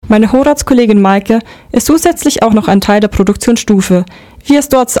Meine Hochratskollegin Maike ist zusätzlich auch noch ein Teil der Produktion Stufe. Wie es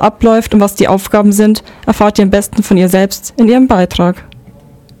dort so abläuft und was die Aufgaben sind, erfahrt ihr am besten von ihr selbst in ihrem Beitrag.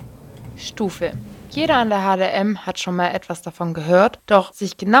 Stufe. Jeder an der HDM hat schon mal etwas davon gehört, doch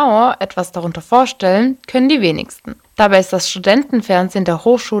sich genauer etwas darunter vorstellen können die wenigsten. Dabei ist das Studentenfernsehen der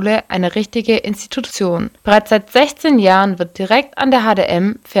Hochschule eine richtige Institution. Bereits seit 16 Jahren wird direkt an der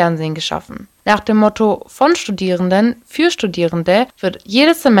HDM Fernsehen geschaffen. Nach dem Motto von Studierenden für Studierende wird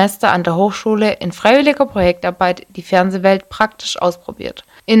jedes Semester an der Hochschule in freiwilliger Projektarbeit die Fernsehwelt praktisch ausprobiert.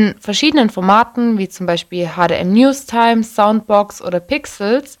 In verschiedenen Formaten wie zum Beispiel HDM Newstime, Soundbox oder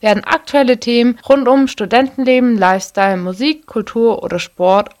Pixels werden aktuelle Themen rund um Studentenleben, Lifestyle, Musik, Kultur oder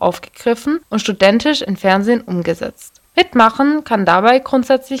Sport aufgegriffen und studentisch in Fernsehen umgesetzt. Mitmachen kann dabei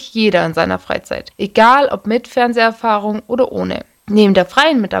grundsätzlich jeder in seiner Freizeit, egal ob mit Fernseherfahrung oder ohne. Neben der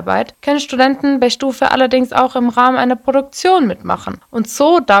freien Mitarbeit können Studenten bei Stufe allerdings auch im Rahmen einer Produktion mitmachen und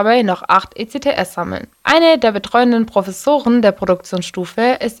so dabei noch 8 ECTS sammeln. Eine der betreuenden Professoren der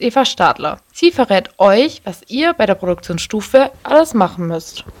Produktionsstufe ist Eva Stadler. Sie verrät euch, was ihr bei der Produktionsstufe alles machen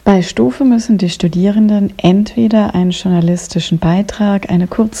müsst. Bei Stufe müssen die Studierenden entweder einen journalistischen Beitrag, eine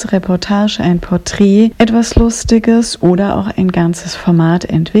kurze Reportage, ein Porträt, etwas Lustiges oder auch ein ganzes Format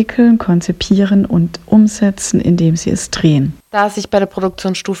entwickeln, konzipieren und umsetzen, indem sie es drehen. Da es sich bei der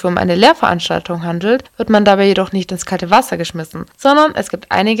Produktionsstufe um eine Lehrveranstaltung handelt, wird man dabei jedoch nicht ins kalte Wasser geschmissen, sondern es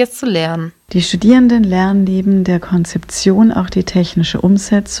gibt einiges zu lernen. Die Studierenden lernen neben der Konzeption auch die technische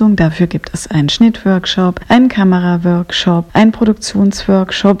Umsetzung. Dafür gibt es einen Schnittworkshop, einen Kameraworkshop, einen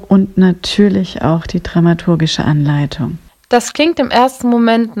Produktionsworkshop und natürlich auch die dramaturgische Anleitung. Das klingt im ersten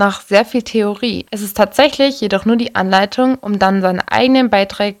Moment nach sehr viel Theorie. Es ist tatsächlich jedoch nur die Anleitung, um dann seine eigenen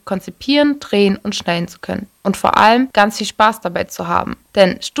Beiträge konzipieren, drehen und schneiden zu können. Und vor allem ganz viel Spaß dabei zu haben.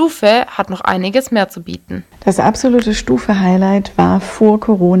 Denn Stufe hat noch einiges mehr zu bieten. Das absolute Stufe-Highlight war vor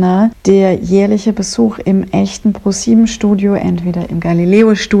Corona der jährliche Besuch im echten Pro7-Studio, entweder im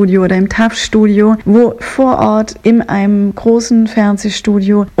Galileo-Studio oder im TAF-Studio, wo vor Ort in einem großen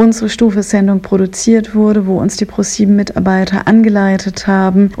Fernsehstudio unsere Stufe-Sendung produziert wurde, wo uns die Pro7-Mitarbeiter angeleitet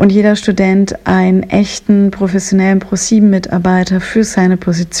haben und jeder Student einen echten, professionellen Pro7-Mitarbeiter für seine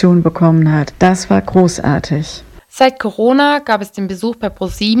Position bekommen hat. Das war großartig. Seit Corona gab es den Besuch bei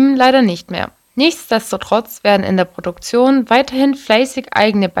Pro7 leider nicht mehr. Nichtsdestotrotz werden in der Produktion weiterhin fleißig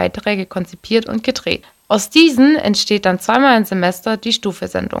eigene Beiträge konzipiert und gedreht. Aus diesen entsteht dann zweimal im Semester die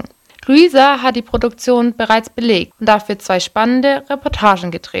Stufe-Sendung. Luisa hat die Produktion bereits belegt und dafür 2 spannende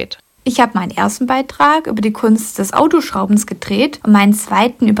Reportagen gedreht. Ich habe meinen ersten Beitrag über die Kunst des Autoschraubens gedreht und meinen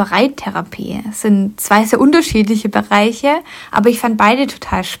zweiten über Reittherapie. Es sind 2 sehr unterschiedliche Bereiche, aber ich fand beide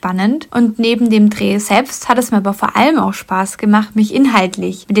total spannend. Und neben dem Dreh selbst hat es mir aber vor allem auch Spaß gemacht, mich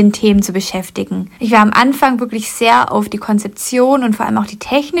inhaltlich mit den Themen zu beschäftigen. Ich war am Anfang wirklich sehr auf die Konzeption und vor allem auch die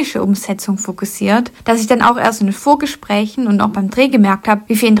technische Umsetzung fokussiert, dass ich dann auch erst in den Vorgesprächen und auch beim Dreh gemerkt habe,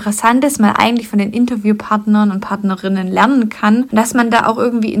 wie viel Interessantes man eigentlich von den Interviewpartnern und Partnerinnen lernen kann und dass man da auch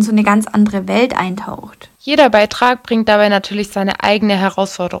irgendwie in so eine ganz andere Welt eintaucht. Jeder Beitrag bringt dabei natürlich seine eigene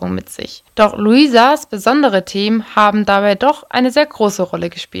Herausforderung mit sich. Doch Luisas besondere Themen haben dabei doch eine sehr große Rolle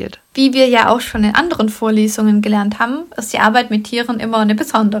gespielt. Wie wir ja auch schon in anderen Vorlesungen gelernt haben, ist die Arbeit mit Tieren immer eine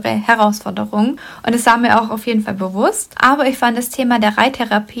besondere Herausforderung und es war mir auch auf jeden Fall bewusst. Aber ich fand das Thema der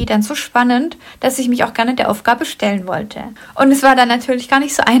Reittherapie dann so spannend, dass ich mich auch gerne der Aufgabe stellen wollte. Und es war dann natürlich gar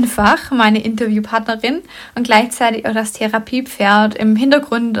nicht so einfach, meine Interviewpartnerin und gleichzeitig auch das Therapiepferd im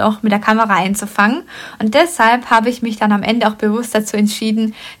Hintergrund auch mit der Kamera einzufangen. Und deshalb habe ich mich dann am Ende auch bewusst dazu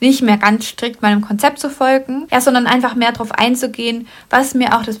entschieden, nicht mehr ganz strikt meinem Konzept zu folgen, sondern einfach mehr darauf einzugehen, was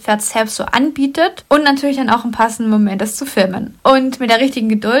mir auch das Pferd selbst so anbietet und natürlich dann auch im passenden Moment das zu filmen. Und mit der richtigen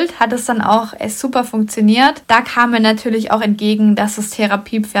Geduld hat es dann auch super funktioniert. Da kam mir natürlich auch entgegen, dass das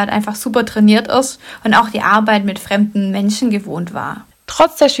Therapiepferd einfach super trainiert ist und auch die Arbeit mit fremden Menschen gewohnt war.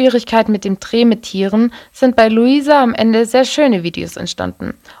 Trotz der Schwierigkeiten mit dem Dreh mit Tieren sind bei Luisa am Ende sehr schöne Videos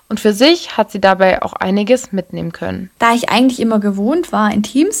entstanden. Und für sich hat sie dabei auch einiges mitnehmen können. Da ich eigentlich immer gewohnt war, in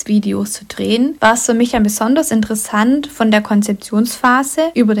Teams Videos zu drehen, war es für mich dann besonders interessant, von der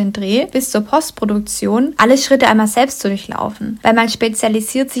Konzeptionsphase über den Dreh bis zur Postproduktion alle Schritte einmal selbst zu durchlaufen. Weil man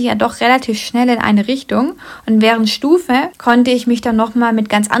spezialisiert sich ja doch relativ schnell in eine Richtung und während Stufe konnte ich mich dann nochmal mit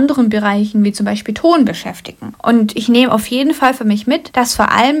ganz anderen Bereichen wie zum Beispiel Ton beschäftigen. Und ich nehme auf jeden Fall für mich mit, dass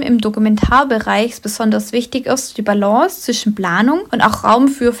vor allem im Dokumentarbereich besonders wichtig ist, die Balance zwischen Planung und auch Raum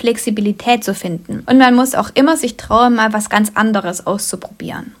für Flexibilität zu finden. Und man muss auch immer sich trauen, mal was ganz anderes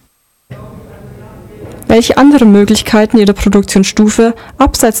auszuprobieren. Welche anderen Möglichkeiten ihr der Produktionsstufe,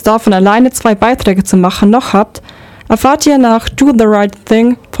 abseits davon alleine 2 Beiträge zu machen, noch habt, erfahrt ihr nach Do the Right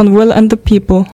Thing von Will and the People.